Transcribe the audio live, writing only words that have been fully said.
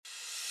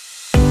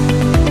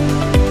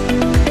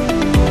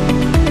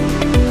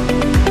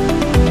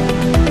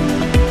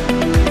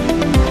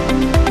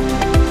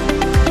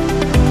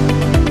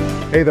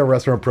Hey there,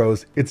 restaurant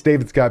pros. It's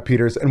David Scott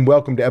Peters, and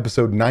welcome to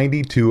episode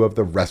 92 of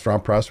the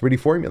Restaurant Prosperity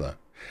Formula.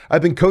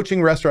 I've been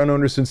coaching restaurant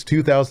owners since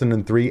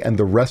 2003, and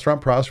the Restaurant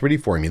Prosperity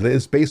Formula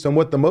is based on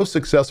what the most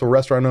successful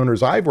restaurant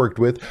owners I've worked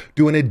with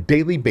do on a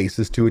daily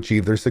basis to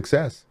achieve their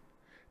success.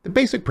 The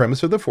basic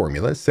premise of the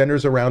formula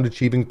centers around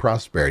achieving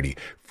prosperity,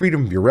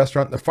 freedom of your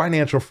restaurant, and the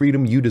financial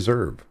freedom you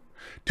deserve.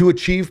 To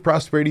achieve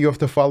prosperity, you have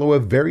to follow a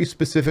very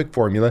specific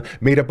formula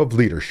made up of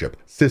leadership,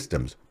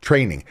 systems,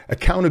 training,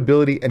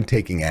 accountability, and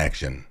taking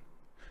action.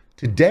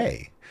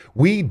 Today,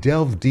 we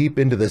delve deep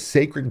into the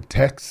sacred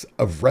texts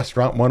of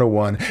Restaurant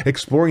 101,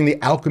 exploring the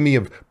alchemy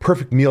of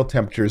perfect meal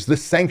temperatures, the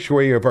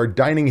sanctuary of our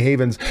dining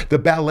havens, the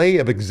ballet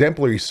of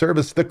exemplary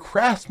service, the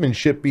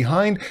craftsmanship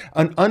behind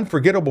an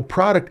unforgettable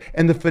product,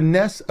 and the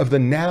finesse of the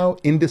now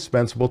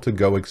indispensable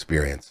to-go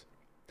experience.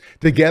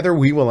 Together,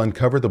 we will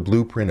uncover the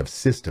blueprint of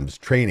systems,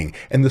 training,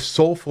 and the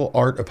soulful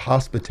art of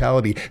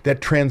hospitality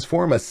that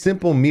transform a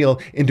simple meal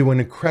into an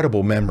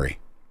incredible memory.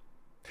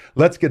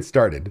 Let's get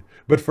started,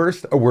 but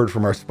first, a word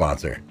from our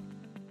sponsor.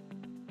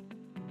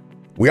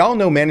 We all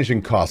know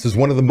managing costs is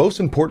one of the most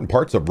important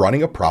parts of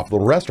running a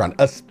profitable restaurant,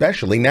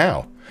 especially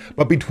now.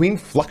 But between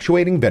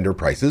fluctuating vendor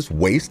prices,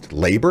 waste,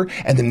 labor,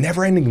 and the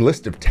never-ending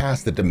list of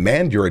tasks that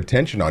demand your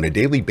attention on a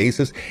daily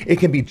basis, it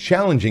can be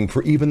challenging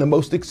for even the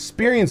most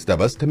experienced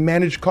of us to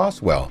manage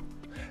costs well.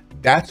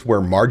 That's where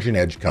Margin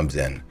Edge comes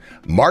in.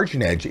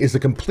 Margin Edge is a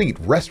complete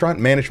restaurant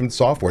management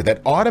software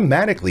that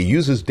automatically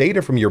uses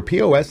data from your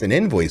POS and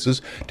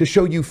invoices to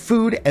show you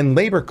food and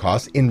labor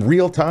costs in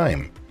real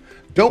time.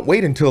 Don't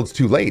wait until it's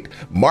too late.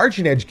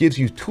 Margin Edge gives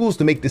you tools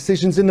to make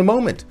decisions in the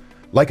moment,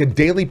 like a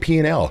daily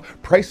P&L,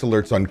 price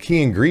alerts on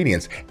key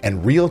ingredients,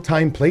 and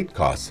real-time plate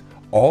costs,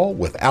 all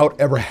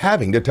without ever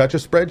having to touch a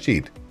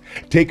spreadsheet.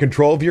 Take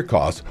control of your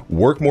costs,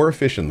 work more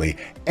efficiently,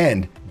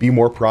 and be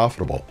more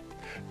profitable.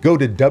 Go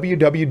to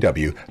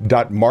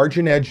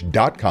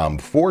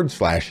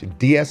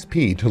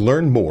www.marginedge.com/DSP to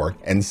learn more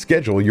and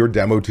schedule your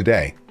demo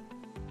today.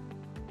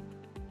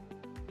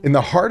 In the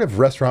heart of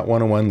Restaurant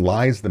 101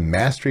 lies the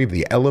mastery of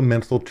the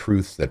elemental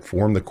truths that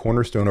form the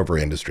cornerstone of our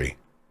industry.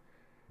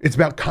 It's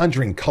about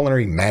conjuring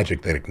culinary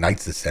magic that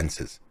ignites the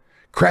senses,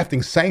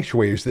 crafting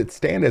sanctuaries that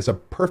stand as a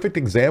perfect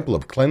example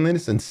of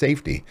cleanliness and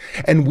safety,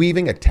 and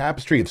weaving a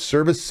tapestry of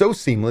service so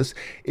seamless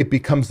it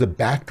becomes the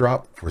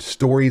backdrop for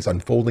stories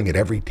unfolding at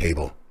every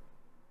table.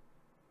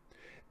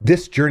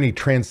 This journey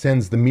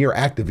transcends the mere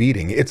act of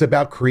eating. It's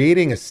about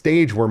creating a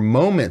stage where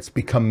moments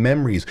become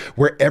memories,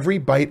 where every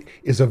bite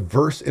is a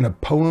verse in a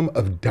poem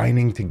of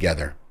dining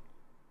together.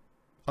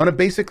 On a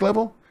basic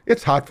level,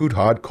 it's hot food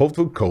hot, cold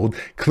food cold,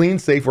 clean,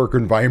 safe work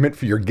environment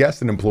for your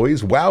guests and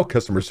employees, wow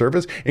customer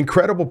service,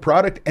 incredible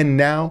product, and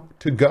now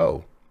to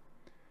go.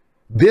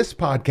 This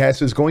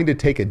podcast is going to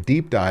take a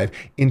deep dive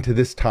into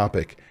this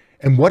topic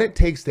and what it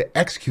takes to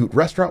execute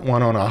Restaurant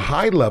One on a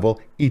high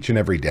level each and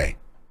every day.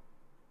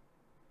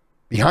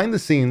 Behind the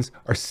scenes,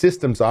 our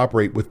systems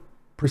operate with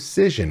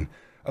precision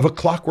of a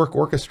clockwork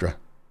orchestra.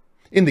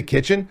 In the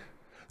kitchen,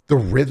 the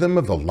rhythm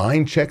of the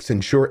line checks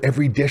ensure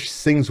every dish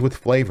sings with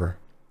flavor,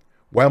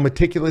 while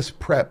meticulous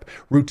prep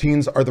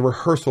routines are the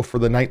rehearsal for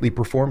the nightly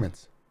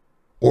performance.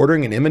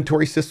 Ordering and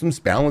inventory systems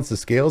balance the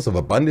scales of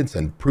abundance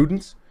and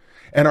prudence,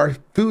 and our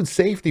food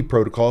safety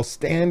protocols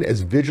stand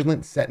as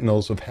vigilant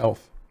sentinels of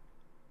health.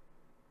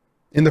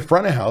 In the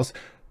front of house,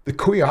 the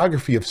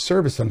choreography of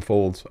service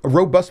unfolds. A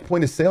robust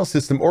point-of-sale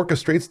system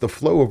orchestrates the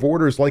flow of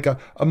orders like a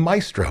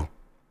maestro,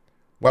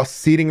 while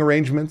seating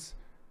arrangements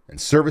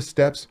and service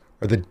steps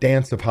are the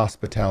dance of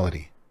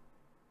hospitality.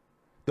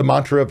 The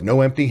mantra of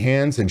no empty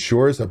hands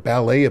ensures a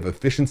ballet of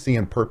efficiency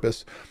and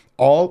purpose,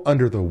 all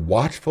under the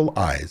watchful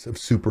eyes of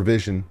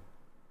supervision,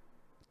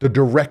 the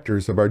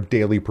directors of our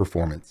daily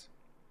performance.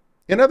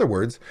 In other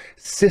words,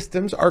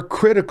 systems are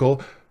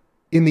critical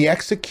in the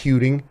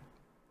executing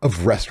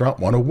of Restaurant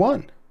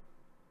 101.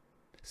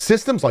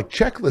 Systems like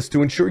checklists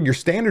to ensure your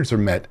standards are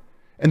met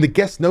and the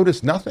guests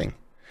notice nothing.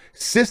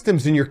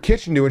 Systems in your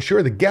kitchen to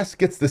ensure the guest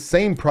gets the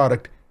same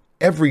product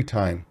every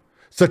time,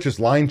 such as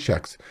line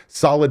checks,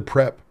 solid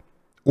prep,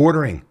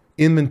 ordering,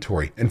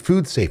 inventory, and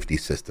food safety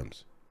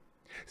systems.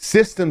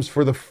 Systems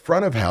for the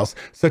front of house,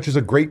 such as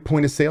a great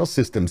point of sale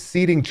system,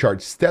 seating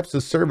charts, steps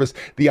of service,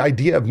 the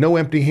idea of no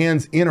empty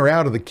hands in or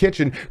out of the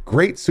kitchen,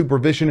 great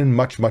supervision, and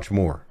much, much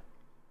more.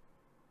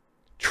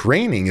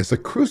 Training is the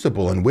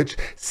crucible in which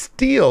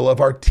steel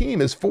of our team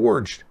is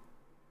forged.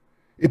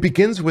 It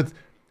begins with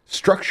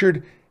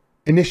structured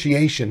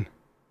initiation,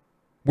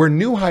 where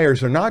new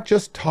hires are not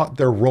just taught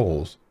their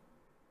roles,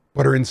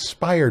 but are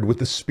inspired with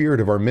the spirit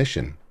of our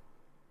mission.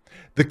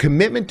 The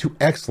commitment to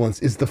excellence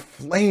is the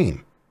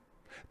flame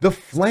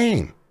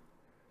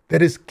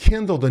that is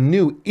kindled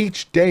anew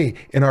each day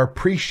in our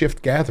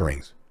pre-shift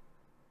gatherings,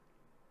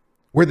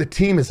 where the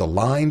team is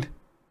aligned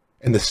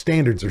and the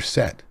standards are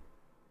set.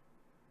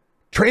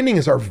 Training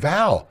is our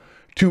vow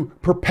to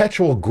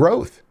perpetual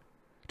growth,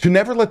 to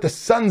never let the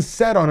sun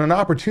set on an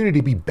opportunity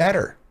to be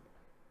better,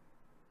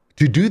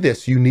 To do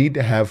this, you need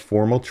to have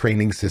formal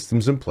training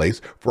systems in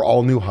place for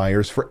all new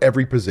hires for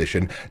every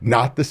position,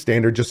 not the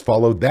standard just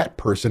follow that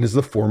person as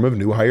the form of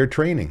new hire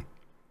training.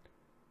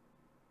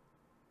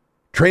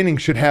 Training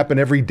should happen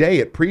every day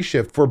at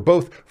pre-shift for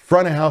both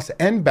front of house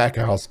and back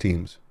of house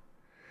teams.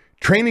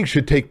 Training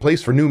should take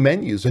place for new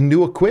menus and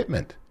new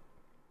equipment.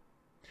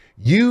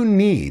 You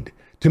need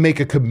to make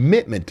a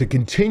commitment to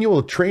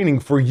continual training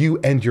for you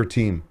and your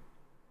team.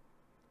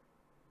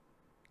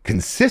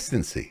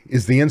 Consistency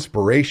is the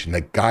inspiration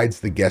that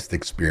guides the guest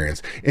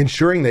experience,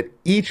 ensuring that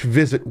each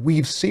visit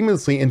weaves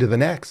seamlessly into the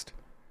next.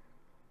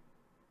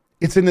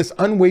 It's in this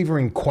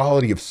unwavering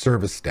quality of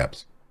service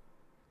steps,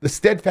 the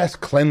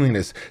steadfast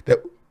cleanliness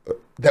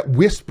that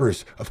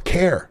whispers of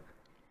care,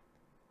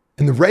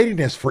 and the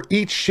readiness for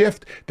each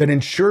shift that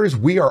ensures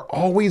we are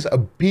always a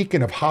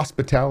beacon of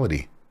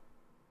hospitality.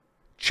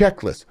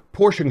 Checklists,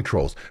 portion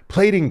controls,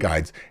 plating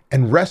guides,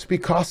 and recipe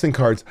costing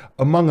cards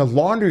among a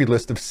laundry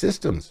list of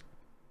systems.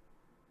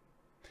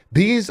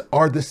 These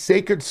are the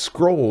sacred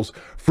scrolls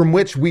from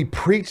which we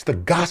preach the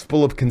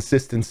gospel of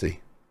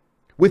consistency.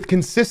 With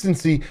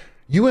consistency,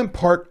 you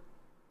impart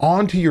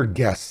onto your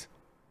guests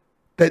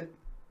that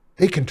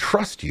they can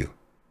trust you.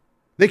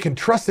 They can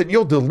trust that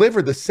you'll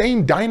deliver the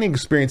same dining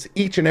experience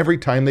each and every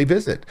time they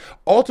visit,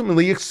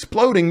 ultimately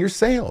exploding your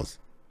sales.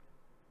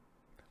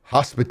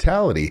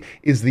 Hospitality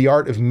is the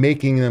art of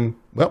making them,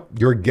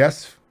 your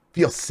guests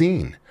feel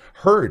seen,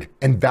 heard,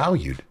 and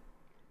valued.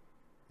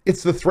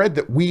 It's the thread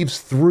that weaves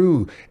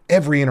through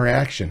every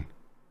interaction,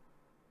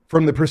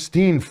 from the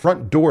pristine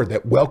front door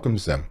that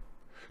welcomes them,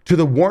 to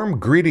the warm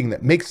greeting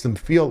that makes them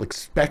feel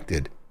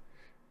expected,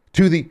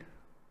 to the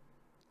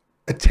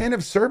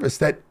attentive service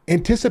that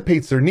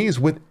anticipates their needs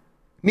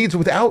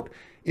without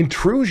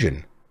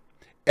intrusion.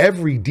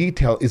 Every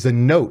detail is a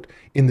note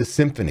in the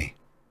symphony,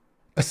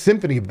 a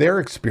symphony of their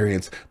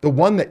experience, the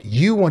one that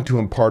you want to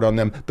impart on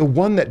them, the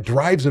one that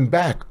drives them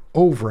back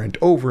over and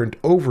over and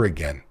over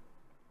again.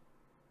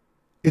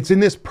 It's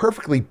in this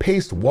perfectly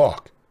paced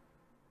walk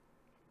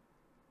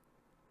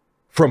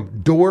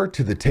from door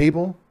to the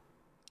table,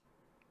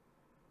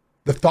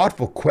 the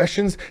thoughtful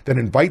questions that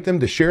invite them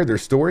to share their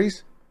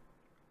stories,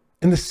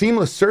 and the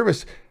seamless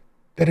service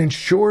that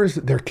ensures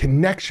their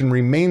connection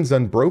remains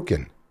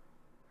unbroken.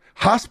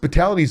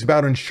 Hospitality is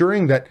about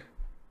ensuring that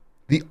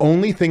the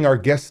only thing our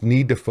guests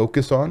need to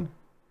focus on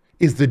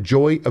is the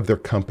joy of their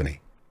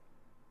company.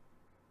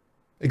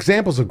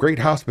 Examples of great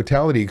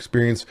hospitality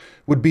experience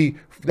would be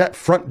that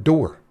front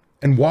door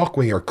and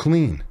walkway are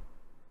clean.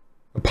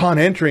 Upon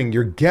entering,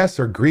 your guests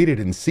are greeted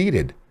and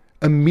seated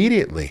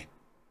immediately.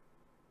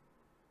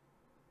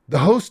 The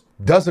host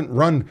doesn't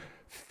run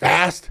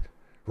fast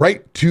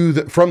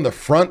from the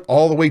front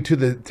all the way to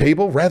the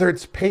table. Rather,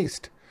 it's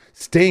paced.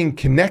 Staying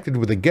connected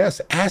with the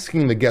guests,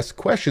 asking the guests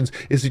questions.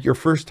 Is it your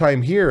first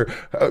time here?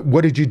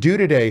 What did you do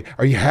today?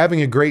 Are you having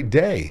a great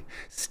day?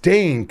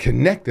 Staying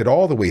connected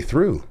all the way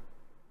through.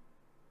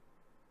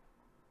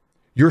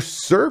 Your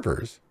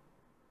servers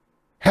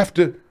have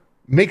to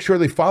make sure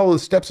they follow the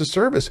steps of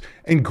service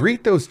and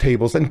greet those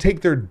tables and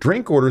take their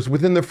drink orders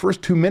within the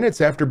first 2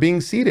 minutes after being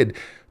seated.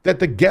 That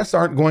the guests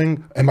aren't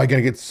going, am I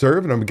going to get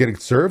served? And I'm getting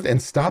served,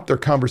 and stop their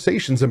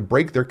conversations and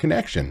break their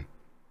connection.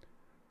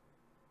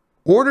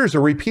 Orders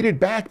are repeated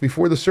back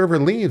before the server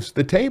leaves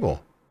the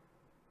table.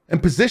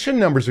 And position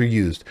numbers are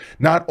used.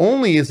 Not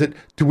only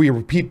do we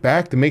repeat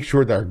back to make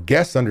sure that our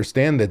guests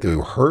understand that they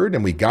were heard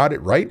and we got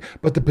it right,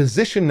 but the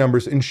position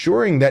numbers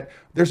ensuring that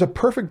there's a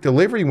perfect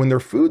delivery when their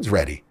food's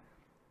ready.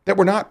 That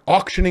we're not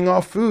auctioning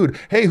off food.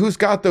 Hey, who's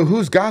got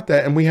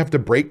that? And we have to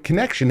break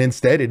connection.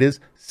 Instead, it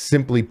is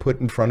simply put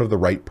in front of the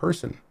right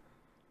person,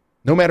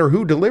 no matter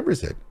who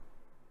delivers it.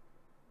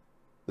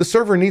 The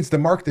server needs to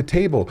mark the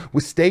table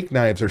with steak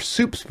knives or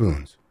soup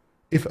spoons.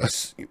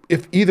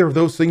 If either of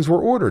those things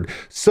were ordered,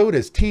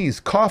 sodas, teas,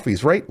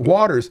 coffees,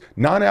 waters,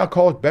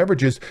 non-alcoholic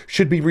beverages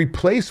should be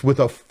replaced with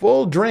a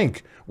full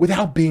drink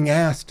without being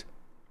asked.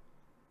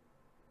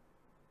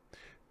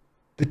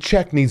 The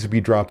check needs to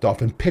be dropped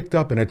off and picked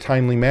up in a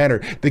timely manner.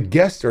 The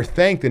guests are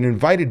thanked and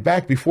invited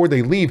back before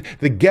they leave.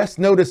 The guests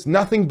notice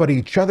nothing but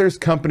each other's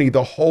company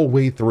the whole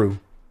way through.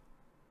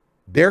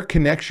 Their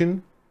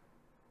connection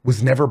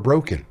was never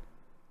broken.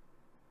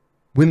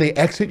 When they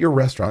exit your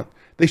restaurant,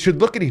 they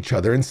should look at each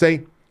other and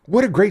say,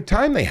 what a great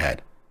time they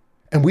had.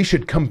 And we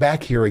should come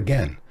back here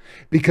again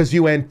because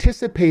you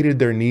anticipated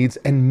their needs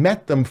and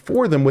met them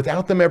for them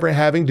without them ever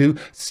having to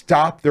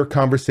stop their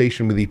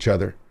conversation with each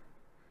other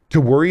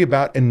to worry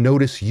about and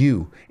notice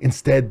you.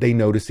 Instead, they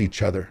notice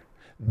each other.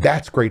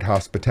 That's great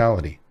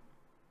hospitality.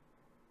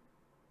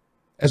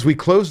 As we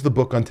close the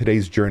book on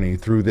today's journey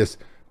through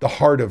the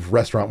heart of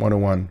Restaurant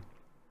 101,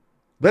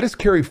 let us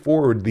carry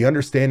forward the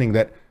understanding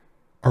that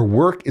our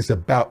work is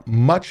about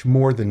much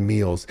more than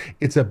meals.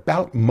 It's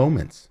about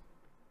moments.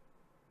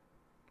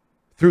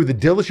 Through the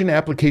diligent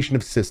application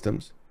of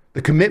systems,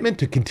 the commitment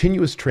to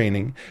continuous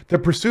training, the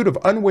pursuit of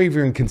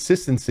unwavering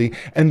consistency,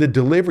 and the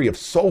delivery of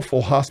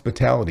soulful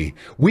hospitality,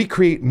 we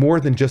create more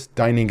than just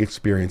dining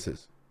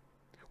experiences.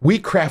 We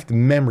craft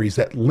memories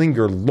that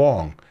linger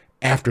long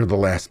after the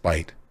last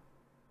bite.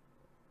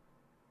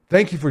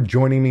 Thank you for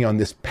joining me on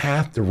this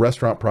path to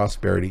restaurant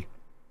prosperity.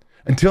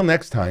 Until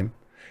next time,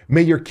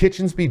 may your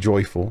kitchens be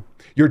joyful,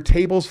 your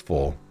tables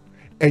full,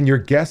 and your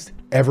guests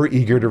ever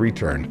eager to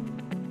return.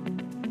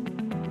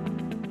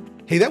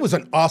 Hey, that was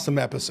an awesome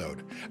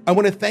episode. I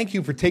want to thank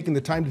you for taking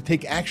the time to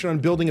take action on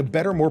building a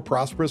better, more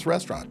prosperous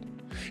restaurant.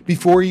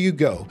 Before you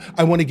go,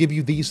 I want to give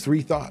you these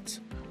 3 thoughts.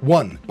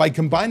 1, by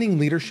combining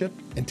leadership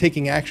and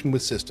taking action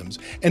with systems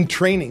and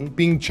training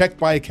being checked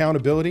by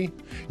accountability,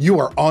 you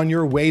are on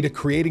your way to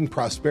creating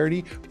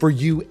prosperity for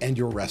you and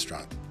your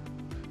restaurant.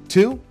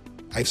 2,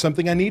 I have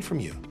something I need from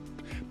you.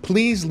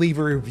 Please leave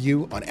a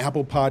review on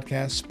Apple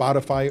Podcasts,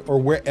 Spotify, or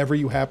wherever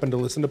you happen to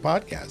listen to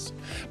podcasts.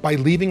 By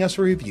leaving us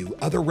a review,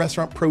 other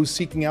restaurant pros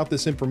seeking out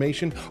this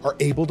information are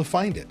able to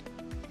find it.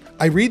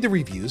 I read the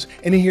reviews,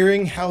 and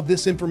hearing how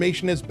this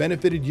information has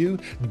benefited you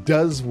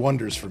does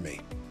wonders for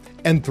me.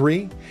 And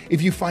 3,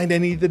 if you find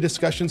any of the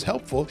discussions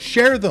helpful,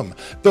 share them.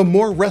 The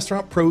more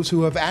restaurant pros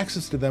who have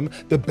access to them,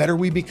 the better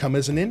we become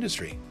as an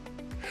industry.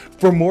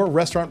 For more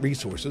restaurant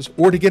resources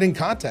or to get in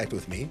contact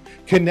with me,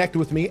 connect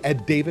with me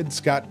at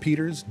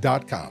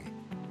davidscottpeters.com.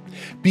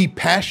 Be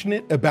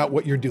passionate about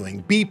what you're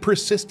doing. Be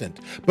persistent,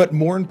 but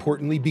more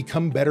importantly,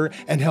 become better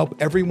and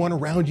help everyone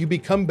around you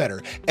become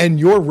better. And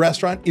your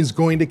restaurant is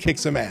going to kick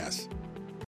some ass.